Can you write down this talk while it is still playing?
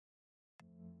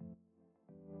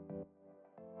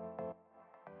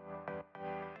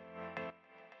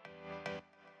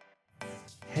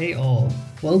Hey all,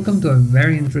 welcome to a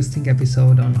very interesting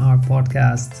episode on our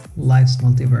podcast, Life's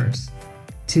Multiverse.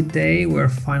 Today we're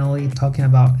finally talking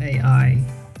about AI.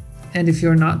 And if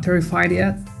you're not terrified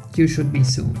yet, you should be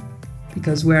soon.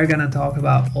 Because we're gonna talk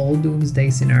about all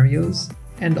doomsday scenarios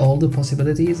and all the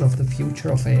possibilities of the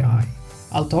future of AI.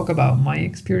 I'll talk about my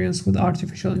experience with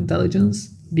artificial intelligence,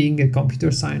 being a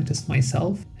computer scientist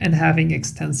myself, and having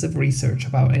extensive research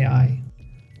about AI,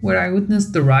 where I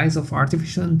witnessed the rise of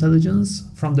artificial intelligence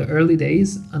from the early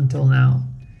days until now,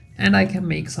 and I can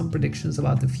make some predictions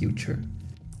about the future.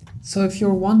 So if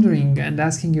you're wondering and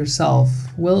asking yourself,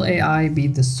 will AI be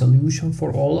the solution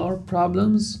for all our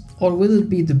problems, or will it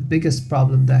be the biggest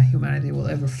problem that humanity will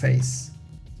ever face?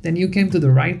 Then you came to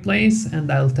the right place,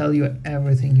 and I'll tell you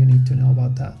everything you need to know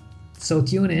about that. So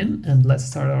tune in and let's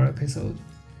start our episode.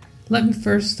 Let me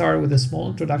first start with a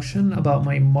small introduction about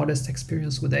my modest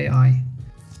experience with AI.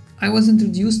 I was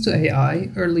introduced to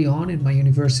AI early on in my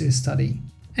university study.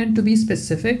 And to be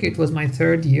specific, it was my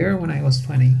third year when I was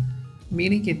 20,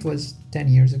 meaning it was 10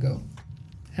 years ago.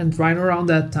 And right around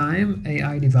that time,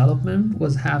 AI development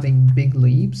was having big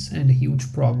leaps and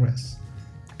huge progress.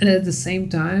 And at the same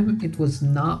time, it was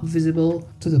not visible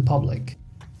to the public.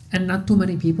 And not too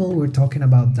many people were talking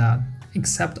about that,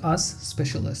 except us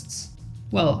specialists.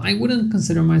 Well, I wouldn't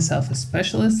consider myself a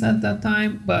specialist at that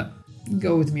time, but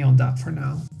go with me on that for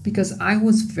now, because I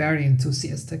was very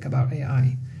enthusiastic about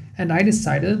AI, and I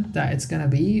decided that it's gonna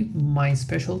be my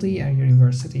specialty at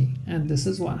university, and this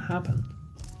is what happened.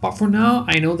 But for now,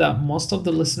 I know that most of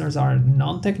the listeners are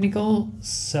non-technical,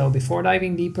 so before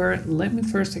diving deeper, let me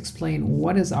first explain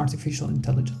what is artificial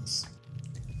intelligence.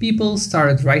 People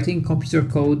started writing computer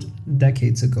code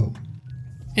decades ago,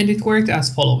 and it worked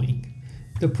as following.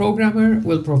 The programmer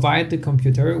will provide the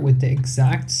computer with the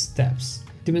exact steps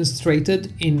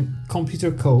demonstrated in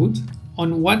computer code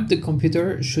on what the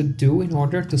computer should do in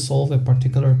order to solve a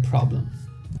particular problem.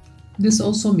 This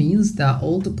also means that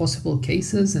all the possible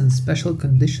cases and special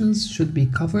conditions should be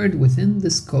covered within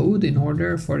this code in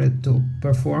order for it to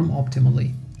perform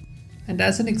optimally. And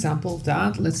as an example of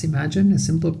that, let's imagine a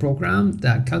simple program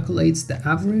that calculates the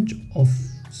average of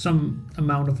some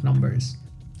amount of numbers.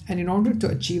 And in order to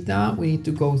achieve that, we need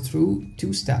to go through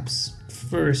two steps.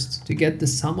 First, to get the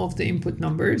sum of the input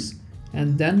numbers,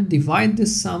 and then divide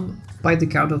this sum by the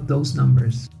count of those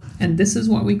numbers. And this is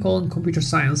what we call in computer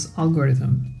science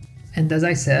algorithm. And as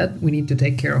I said, we need to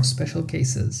take care of special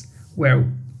cases, where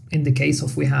in the case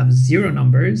of we have 0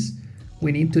 numbers,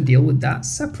 we need to deal with that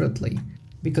separately,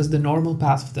 because the normal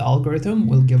path of the algorithm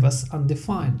will give us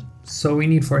undefined. So we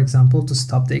need, for example, to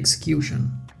stop the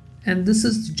execution. And this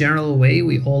is the general way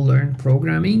we all learn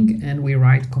programming and we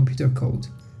write computer code.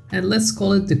 And let's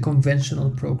call it the conventional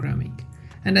programming.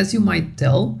 And as you might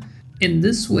tell, in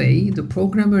this way, the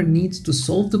programmer needs to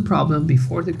solve the problem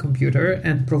before the computer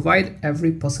and provide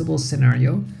every possible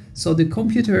scenario, so the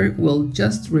computer will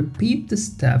just repeat the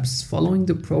steps following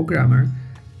the programmer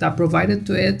that provided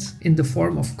to it in the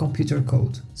form of computer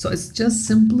code. So it's just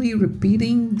simply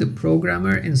repeating the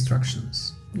programmer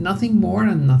instructions. Nothing more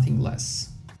and nothing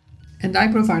less. And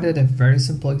I provided a very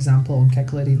simple example on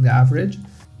calculating the average,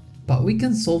 but we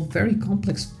can solve very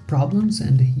complex problems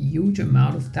and a huge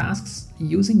amount of tasks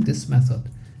using this method.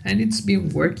 And it's been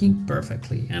working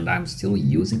perfectly, and I'm still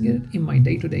using it in my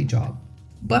day-to-day job.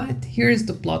 But here's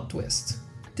the plot twist.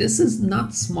 This is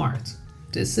not smart.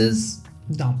 This is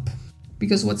dumb.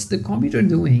 Because what's the computer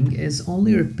doing is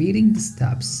only repeating the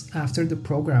steps after the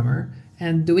programmer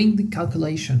and doing the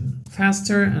calculation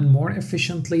faster and more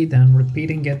efficiently than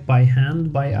repeating it by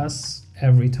hand by us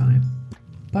every time.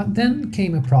 But then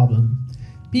came a problem.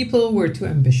 People were too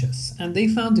ambitious, and they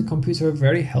found the computer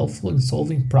very helpful in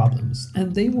solving problems,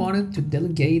 and they wanted to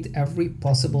delegate every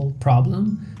possible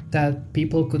problem that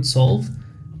people could solve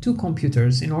to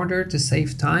computers in order to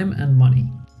save time and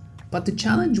money. But the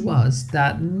challenge was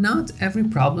that not every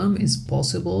problem is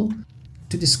possible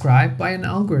to describe by an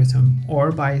algorithm or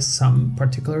by some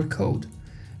particular code.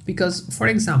 Because, for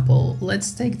example,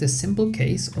 let's take the simple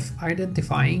case of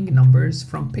identifying numbers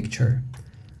from picture.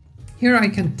 Here I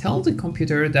can tell the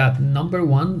computer that number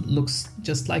 1 looks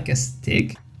just like a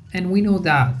stick, and we know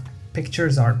that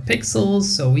pictures are pixels,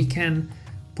 so we can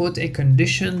put a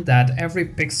condition that every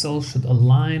pixel should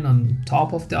align on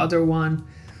top of the other one.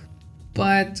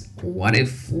 But what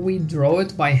if we draw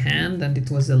it by hand and it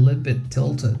was a little bit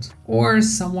tilted? Or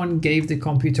someone gave the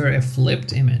computer a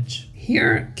flipped image?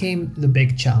 Here came the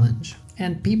big challenge.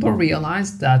 And people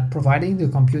realized that providing the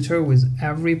computer with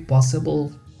every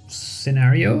possible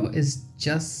scenario is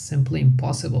just simply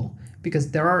impossible,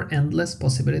 because there are endless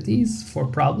possibilities for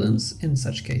problems in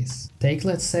such case. Take,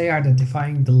 let's say,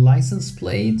 identifying the license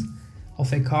plate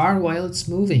of a car while it's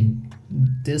moving.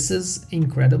 This is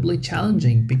incredibly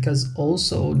challenging because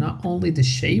also not only the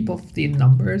shape of the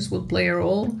numbers will play a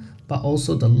role, but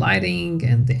also the lighting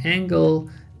and the angle,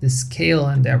 the scale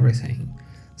and everything.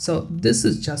 So this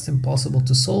is just impossible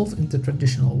to solve in the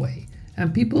traditional way,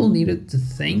 and people needed to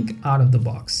think out of the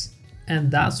box. And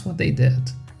that's what they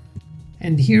did.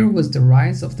 And here was the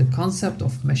rise of the concept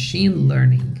of machine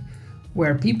learning,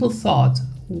 where people thought,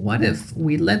 what if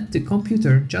we let the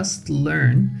computer just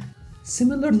learn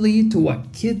similarly to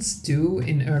what kids do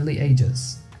in early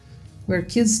ages, where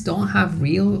kids don't have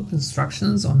real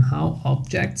instructions on how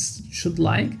objects should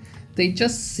like, they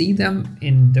just see them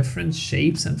in different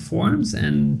shapes and forms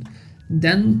and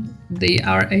then they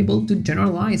are able to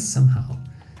generalize somehow.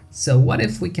 So what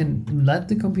if we can let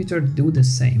the computer do the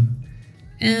same?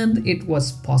 And it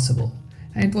was possible.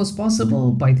 And it was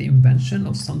possible by the invention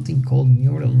of something called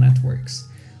neural networks,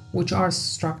 which are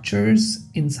structures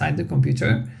inside the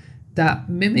computer that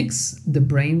mimics the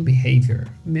brain behavior,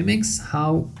 mimics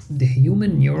how the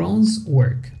human neurons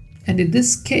work. And in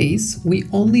this case, we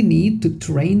only need to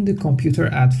train the computer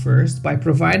at first by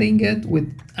providing it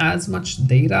with as much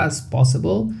data as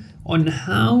possible on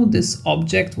how this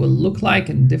object will look like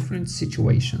in different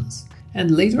situations.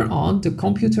 And later on, the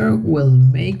computer will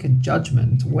make a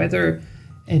judgment whether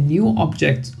a new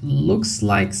object looks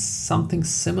like something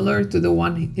similar to the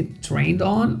one it trained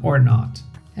on or not.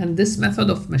 And this method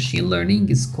of machine learning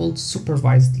is called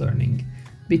supervised learning,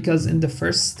 because in the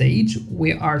first stage,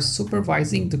 we are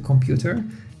supervising the computer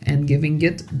and giving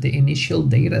it the initial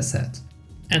data set.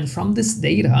 And from this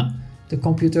data, the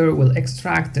computer will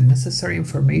extract the necessary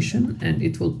information and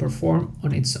it will perform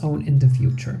on its own in the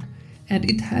future. And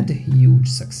it had a huge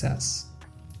success.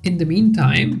 In the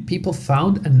meantime, people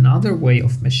found another way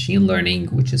of machine learning,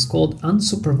 which is called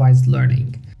unsupervised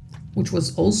learning, which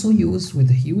was also used with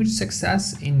huge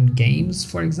success in games,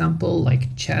 for example,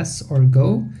 like chess or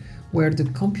Go, where the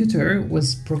computer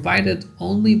was provided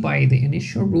only by the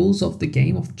initial rules of the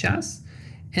game of chess,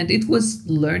 and it was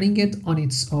learning it on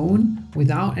its own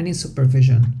without any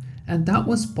supervision. And that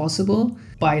was possible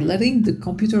by letting the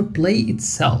computer play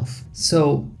itself.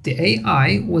 So the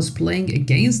AI was playing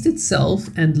against itself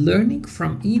and learning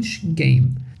from each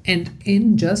game. And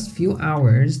in just few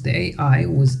hours, the AI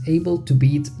was able to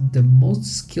beat the most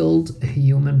skilled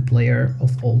human player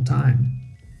of all time.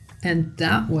 And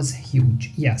that was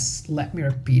huge. Yes, let me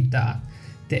repeat that.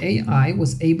 The AI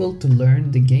was able to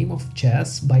learn the game of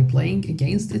chess by playing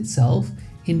against itself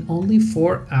in only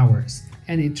 4 hours.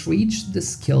 And it reached the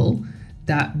skill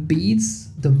that beats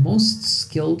the most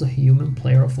skilled human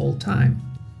player of all time.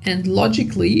 And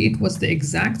logically, it was the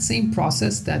exact same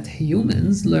process that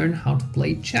humans learn how to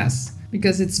play chess,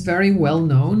 because it's very well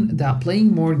known that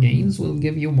playing more games will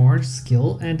give you more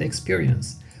skill and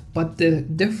experience. But the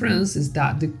difference is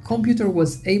that the computer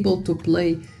was able to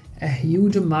play a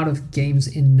huge amount of games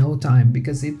in no time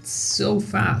because it's so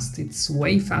fast. It's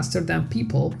way faster than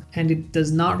people, and it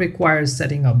does not require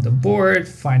setting up the board,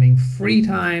 finding free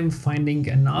time, finding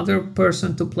another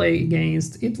person to play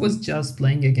against. It was just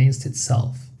playing against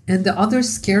itself. And the other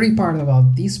scary part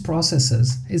about these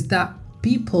processes is that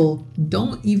people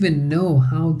don't even know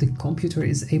how the computer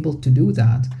is able to do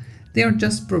that. They are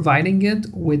just providing it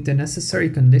with the necessary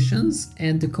conditions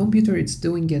and the computer is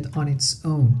doing it on its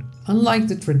own. Unlike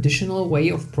the traditional way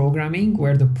of programming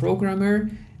where the programmer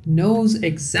knows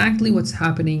exactly what's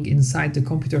happening inside the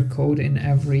computer code in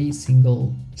every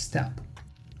single step.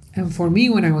 And for me,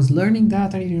 when I was learning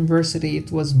that at university,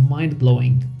 it was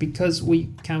mind-blowing because we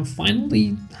can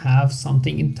finally have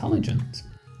something intelligent.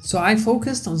 So I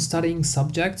focused on studying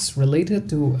subjects related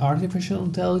to artificial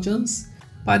intelligence,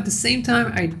 but at the same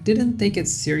time, I didn't take it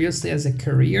seriously as a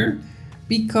career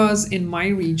because in my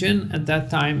region at that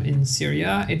time in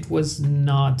Syria, it was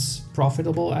not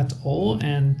profitable at all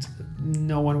and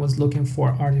no one was looking for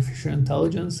artificial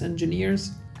intelligence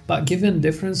engineers. But given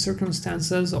different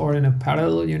circumstances or in a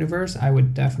parallel universe, I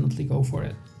would definitely go for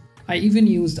it. I even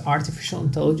used artificial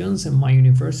intelligence in my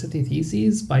university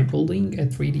thesis by building a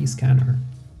 3D scanner.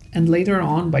 And later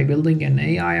on by building an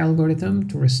AI algorithm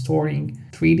to restoring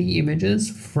 3D images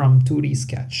from 2D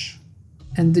sketch.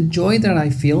 And the joy that I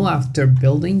feel after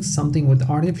building something with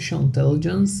artificial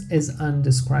intelligence is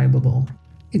indescribable.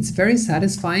 It's very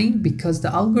satisfying because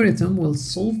the algorithm will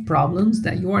solve problems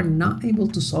that you are not able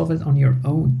to solve it on your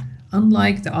own,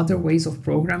 unlike the other ways of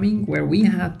programming where we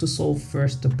had to solve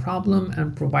first the problem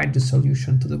and provide the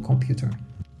solution to the computer.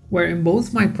 Where in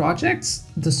both my projects,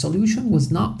 the solution was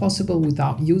not possible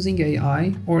without using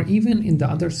AI, or even in the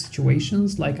other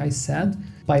situations, like I said,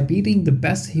 by beating the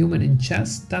best human in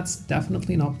chess, that's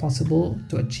definitely not possible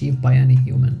to achieve by any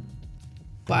human.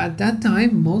 But at that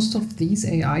time, most of these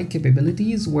AI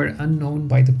capabilities were unknown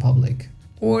by the public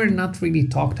or not really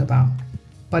talked about.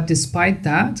 But despite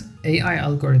that, AI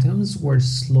algorithms were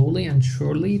slowly and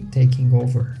surely taking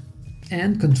over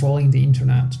and controlling the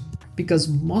internet, because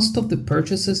most of the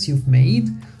purchases you've made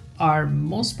are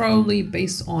most probably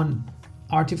based on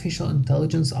artificial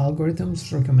intelligence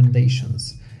algorithms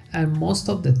recommendations. And most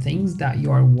of the things that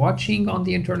you are watching on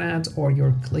the internet or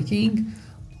you're clicking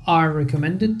are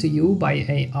recommended to you by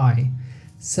AI.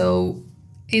 So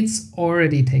it's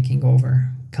already taking over,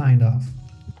 kind of.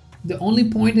 The only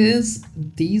point is,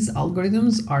 these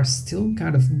algorithms are still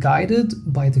kind of guided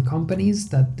by the companies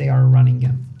that they are running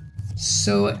in.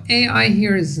 So AI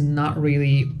here is not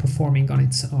really performing on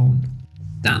its own.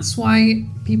 That's why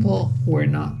people were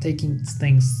not taking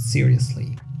things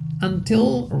seriously.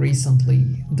 Until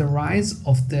recently, the rise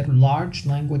of the large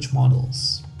language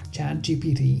models,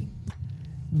 ChatGPT.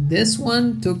 This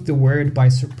one took the world by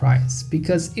surprise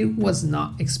because it was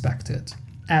not expected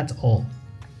at all.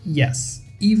 Yes,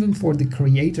 even for the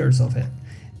creators of it,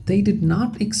 they did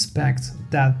not expect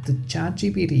that the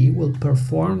ChatGPT will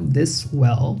perform this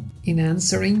well in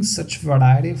answering such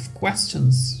variety of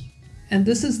questions. And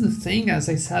this is the thing, as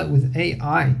I said, with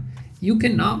AI. You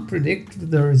cannot predict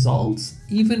the results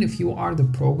even if you are the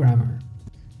programmer.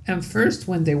 And first,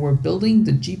 when they were building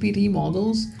the GPT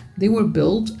models, they were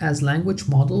built as language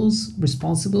models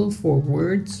responsible for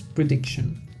words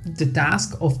prediction. The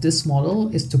task of this model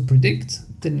is to predict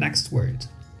the next word.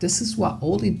 This is what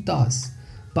all it does.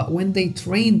 But when they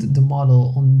trained the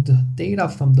model on the data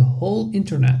from the whole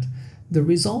internet, the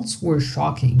results were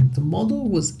shocking. The model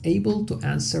was able to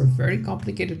answer very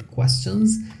complicated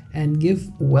questions and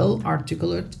give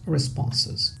well-articulate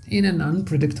responses in an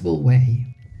unpredictable way.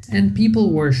 And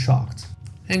people were shocked.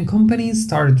 And companies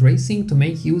started racing to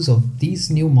make use of these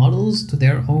new models to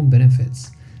their own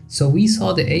benefits. So we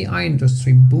saw the AI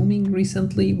industry booming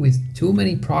recently with too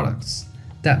many products,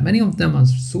 that many of them are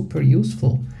super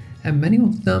useful and many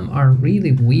of them are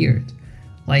really weird.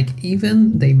 Like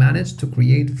even they managed to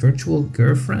create virtual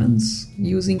girlfriends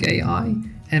using AI,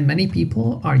 and many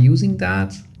people are using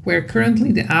that, where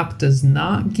currently the app does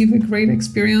not give a great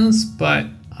experience, but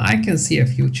I can see a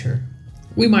future.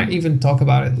 We might even talk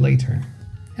about it later.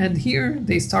 And here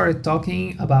they started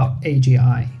talking about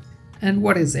AGI. And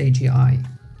what is AGI?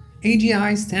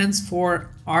 AGI stands for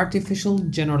Artificial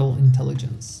General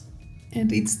Intelligence.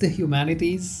 And it's the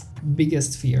humanity's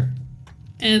biggest fear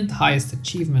and highest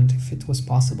achievement if it was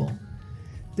possible.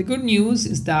 The good news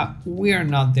is that we are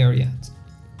not there yet.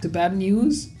 The bad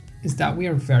news is that we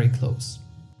are very close.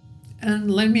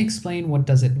 And let me explain what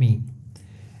does it mean.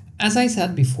 As I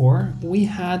said before, we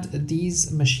had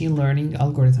these machine learning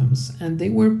algorithms and they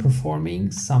were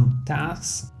performing some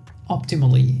tasks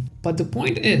optimally. But the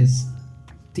point is,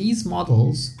 these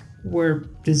models were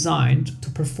designed to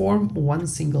perform one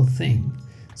single thing.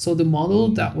 So the model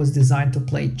that was designed to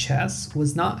play chess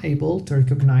was not able to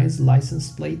recognize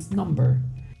license plate number.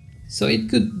 So it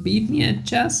could beat me at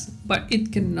chess, but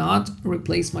it cannot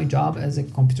replace my job as a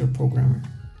computer programmer.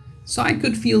 So I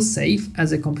could feel safe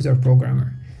as a computer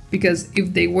programmer, because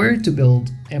if they were to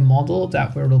build a model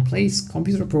that will replace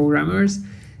computer programmers,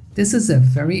 this is a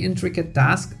very intricate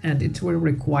task and it will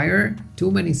require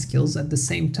too many skills at the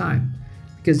same time,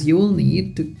 because you will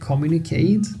need to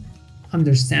communicate,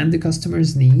 understand the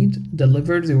customer's need,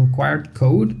 deliver the required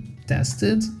code, test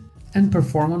it, and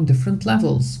perform on different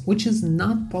levels, which is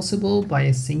not possible by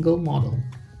a single model.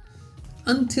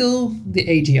 Until the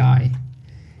AGI.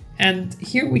 And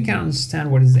here we can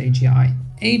understand what is AGI.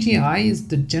 AGI is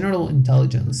the general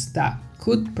intelligence that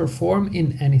could perform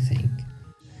in anything.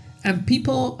 And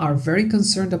people are very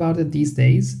concerned about it these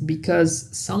days because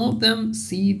some of them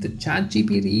see the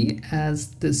ChatGPT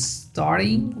as the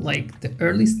starting, like the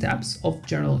early steps of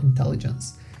general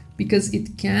intelligence, because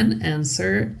it can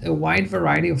answer a wide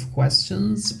variety of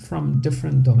questions from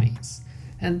different domains.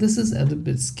 And this is a little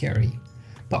bit scary.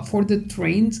 But for the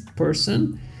trained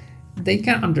person, they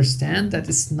can understand that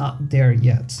it's not there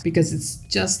yet, because it's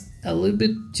just a little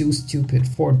bit too stupid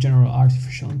for general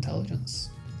artificial intelligence.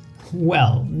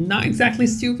 Well, not exactly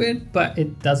stupid, but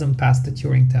it doesn't pass the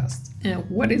Turing test. And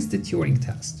what is the Turing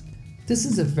test? This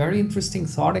is a very interesting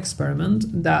thought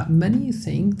experiment that many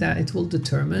think that it will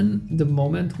determine the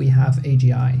moment we have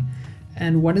AGI.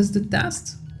 And what is the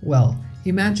test? Well,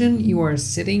 imagine you are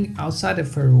sitting outside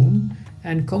of a room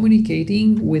and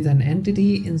communicating with an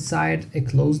entity inside a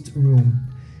closed room.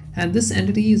 And this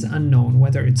entity is unknown,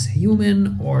 whether it's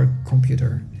human or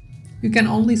computer. You can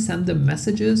only send them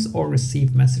messages or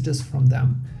receive messages from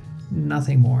them,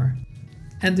 nothing more.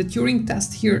 And the Turing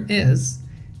test here is,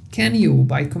 Can you,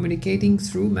 by communicating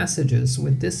through messages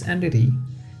with this entity,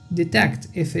 detect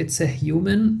if it's a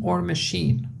human or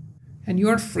machine? And you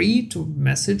are free to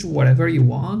message whatever you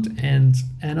want and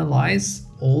analyze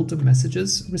all the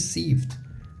messages received.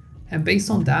 And based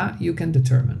on that, you can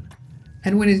determine.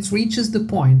 And when it reaches the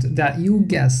point that you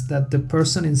guess that the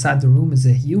person inside the room is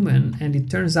a human and it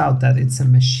turns out that it's a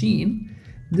machine,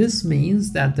 this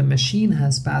means that the machine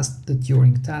has passed the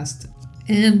Turing test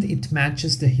and it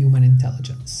matches the human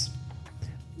intelligence.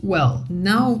 Well,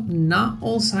 now not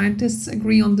all scientists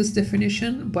agree on this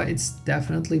definition, but it's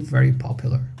definitely very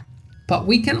popular. But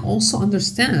we can also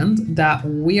understand that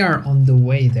we are on the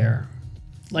way there.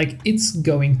 Like, it's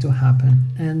going to happen,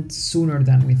 and sooner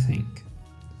than we think.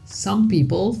 Some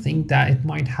people think that it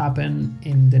might happen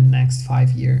in the next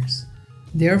 5 years.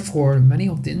 Therefore, many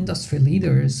of the industry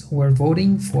leaders were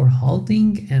voting for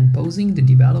halting and pausing the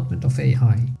development of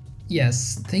AI.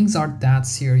 Yes, things are that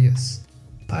serious.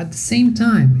 But at the same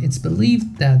time, it's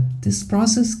believed that this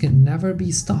process can never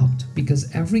be stopped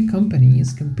because every company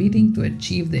is competing to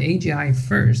achieve the AGI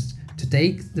first to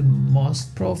take the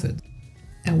most profit.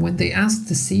 And when they asked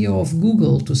the CEO of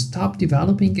Google to stop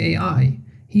developing AI,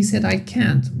 he said, "I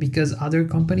can't because other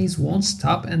companies won't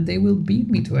stop and they will beat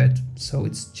me to it. So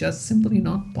it's just simply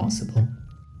not possible."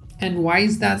 And why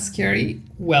is that scary?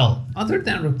 Well, other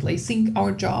than replacing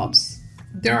our jobs,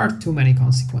 there are too many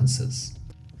consequences.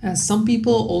 As some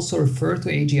people also refer to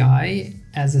AGI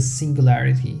as a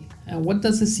singularity. And what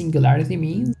does a singularity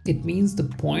mean? It means the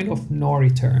point of no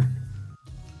return.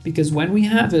 Because when we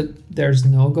have it, there's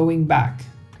no going back.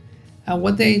 And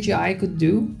what the AGI could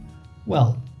do?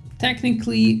 Well,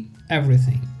 technically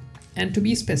everything. And to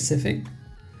be specific,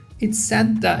 it's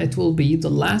said that it will be the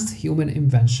last human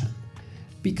invention.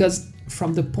 Because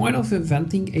from the point of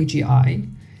inventing AGI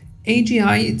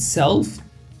itself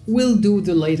will do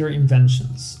the later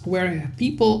inventions, where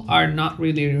people are not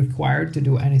really required to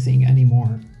do anything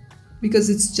anymore. Because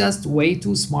it's just way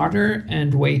too smarter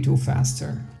and way too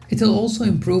faster. It'll also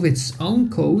improve its own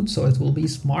code, so it will be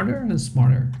smarter and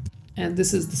smarter. And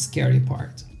this is the scary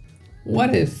part.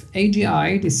 What if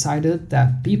AGI decided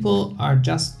that people are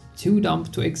just too dumb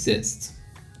to exist?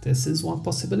 This is one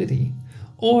possibility.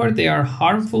 Or they are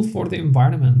harmful for the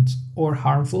environment, or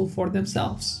harmful for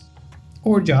themselves,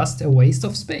 or just a waste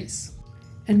of space.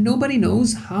 And nobody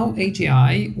knows how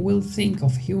AGI will think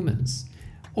of humans,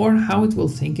 or how it will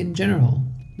think in general,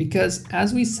 because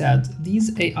as we said,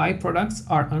 these AI products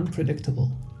are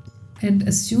unpredictable. And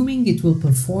assuming it will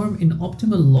perform in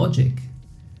optimal logic,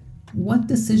 what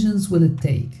decisions will it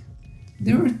take?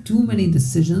 There are too many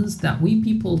decisions that we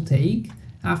people take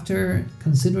after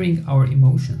considering our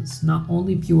emotions, not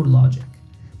only pure logic.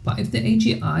 But if the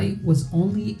AGI was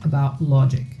only about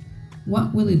logic,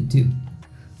 what will it do?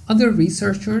 Other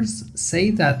researchers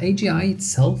say that AGI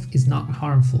itself is not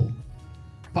harmful.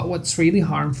 But what's really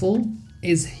harmful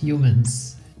is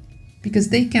humans. Because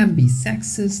they can be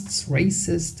sexists,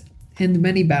 racist, and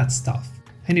many bad stuff.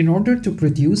 And in order to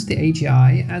produce the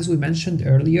AGI, as we mentioned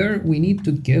earlier, we need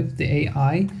to give the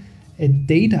AI a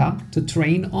data to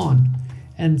train on.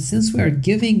 And since we are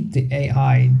giving the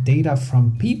AI data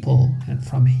from people and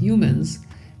from humans,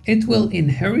 it will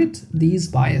inherit these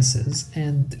biases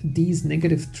and these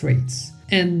negative traits.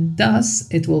 And thus,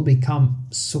 it will become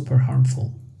super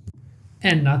harmful.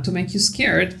 And not to make you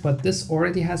scared, but this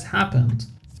already has happened.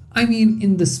 I mean,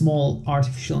 in the small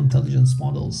artificial intelligence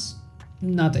models.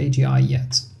 Not AGI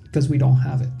yet, because we don't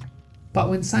have it.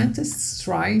 But when scientists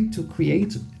try to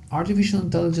create artificial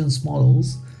intelligence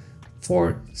models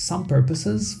for some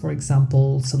purposes, for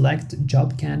example, select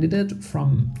job candidate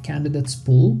from candidates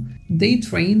pool, they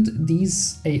trained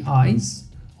these AIs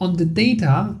on the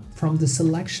data from the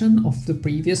selection of the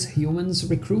previous humans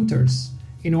recruiters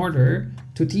in order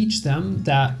to teach them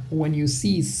that when you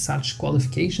see such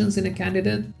qualifications in a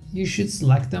candidate, you should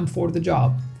select them for the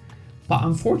job. But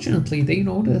unfortunately, they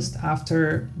noticed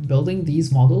after building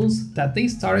these models that they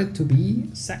started to be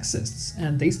sexists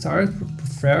and they started to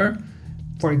prefer,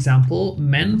 for example,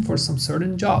 men for some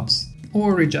certain jobs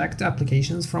or reject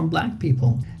applications from black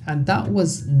people. And that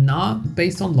was not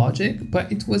based on logic, but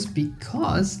it was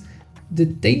because the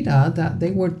data that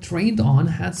they were trained on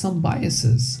had some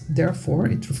biases. Therefore,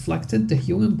 it reflected the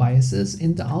human biases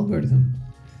in the algorithm.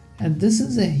 And this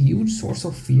is a huge source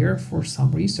of fear for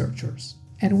some researchers.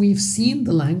 And we've seen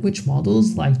the language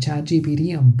models like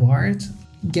ChatGPT and BART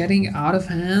getting out of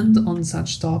hand on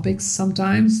such topics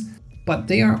sometimes, but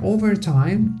they are over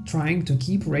time trying to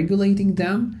keep regulating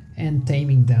them and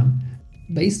taming them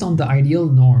based on the ideal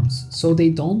norms, so they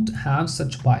don't have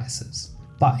such biases.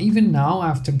 But even now,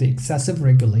 after the excessive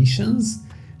regulations,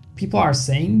 People are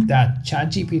saying that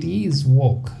ChatGPT is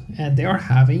woke and they are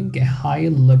having a high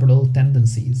liberal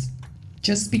tendencies.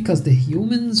 Just because the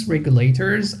humans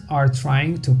regulators are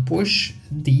trying to push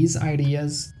these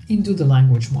ideas into the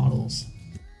language models.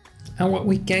 And what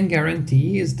we can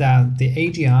guarantee is that the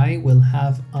AGI will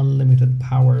have unlimited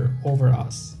power over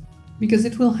us, because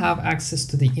it will have access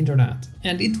to the internet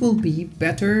and it will be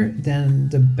better than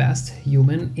the best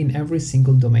human in every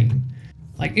single domain.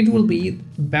 Like, it will be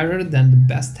better than the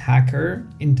best hacker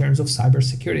in terms of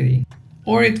cybersecurity.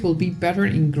 Or it will be better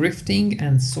in grifting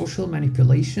and social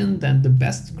manipulation than the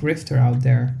best grifter out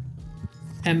there.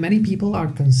 And many people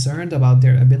are concerned about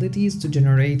their abilities to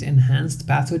generate enhanced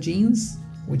pathogens,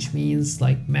 which means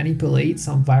like manipulate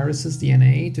some virus's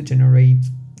DNA to generate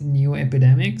new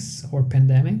epidemics or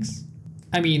pandemics.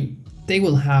 I mean, they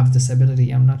will have this ability.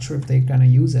 I'm not sure if they're gonna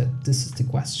use it. This is the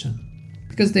question.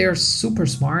 Because they are super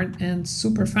smart and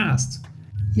super fast.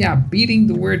 Yeah, beating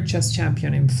the world chess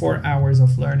champion in 4 hours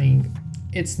of learning,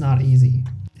 it's not easy.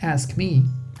 Ask me.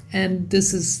 And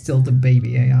this is still the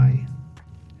baby AI.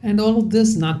 And all of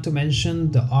this not to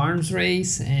mention the arms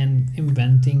race and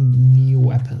inventing new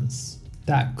weapons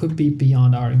that could be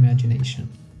beyond our imagination.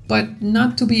 But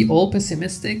not to be all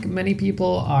pessimistic, many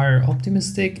people are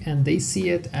optimistic and they see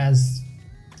it as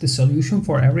the solution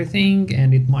for everything,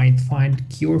 and it might find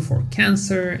cure for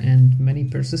cancer and many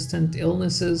persistent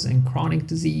illnesses and chronic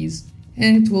disease,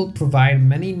 and it will provide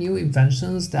many new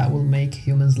inventions that will make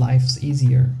humans' lives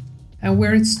easier. And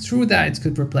where it's true that it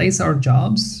could replace our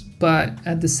jobs, but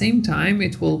at the same time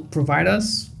it will provide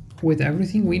us with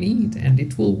everything we need and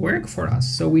it will work for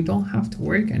us, so we don't have to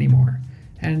work anymore.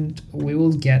 And we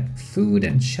will get food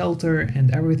and shelter and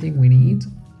everything we need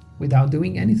without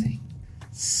doing anything.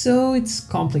 So it's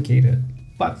complicated,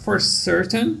 but for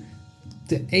certain,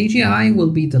 the AGI will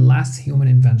be the last human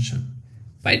invention.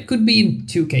 But it could be in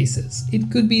two cases. It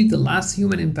could be the last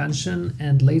human invention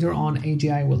and later on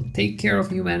AGI will take care of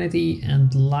humanity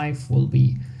and life will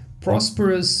be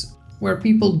prosperous, where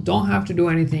people don't have to do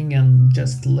anything and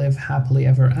just live happily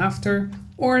ever after.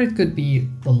 Or it could be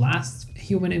the last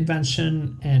human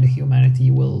invention and humanity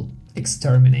will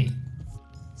exterminate.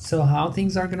 So how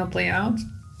things are gonna play out?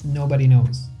 Nobody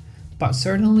knows. But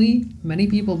certainly, many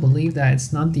people believe that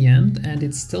it's not the end and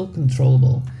it's still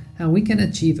controllable. And we can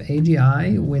achieve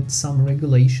AGI with some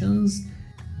regulations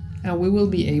and we will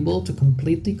be able to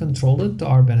completely control it to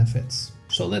our benefits.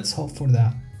 So let's hope for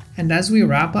that. And as we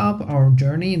wrap up our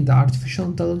journey in the artificial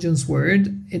intelligence world,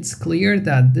 it's clear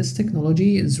that this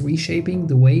technology is reshaping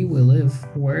the way we live,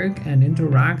 work, and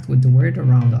interact with the world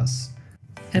around us.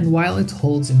 And while it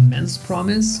holds immense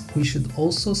promise, we should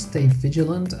also stay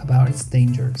vigilant about its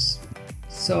dangers.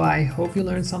 So I hope you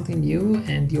learned something new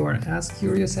and you are as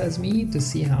curious as me to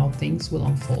see how things will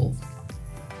unfold.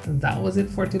 And that was it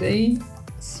for today.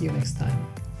 See you next time.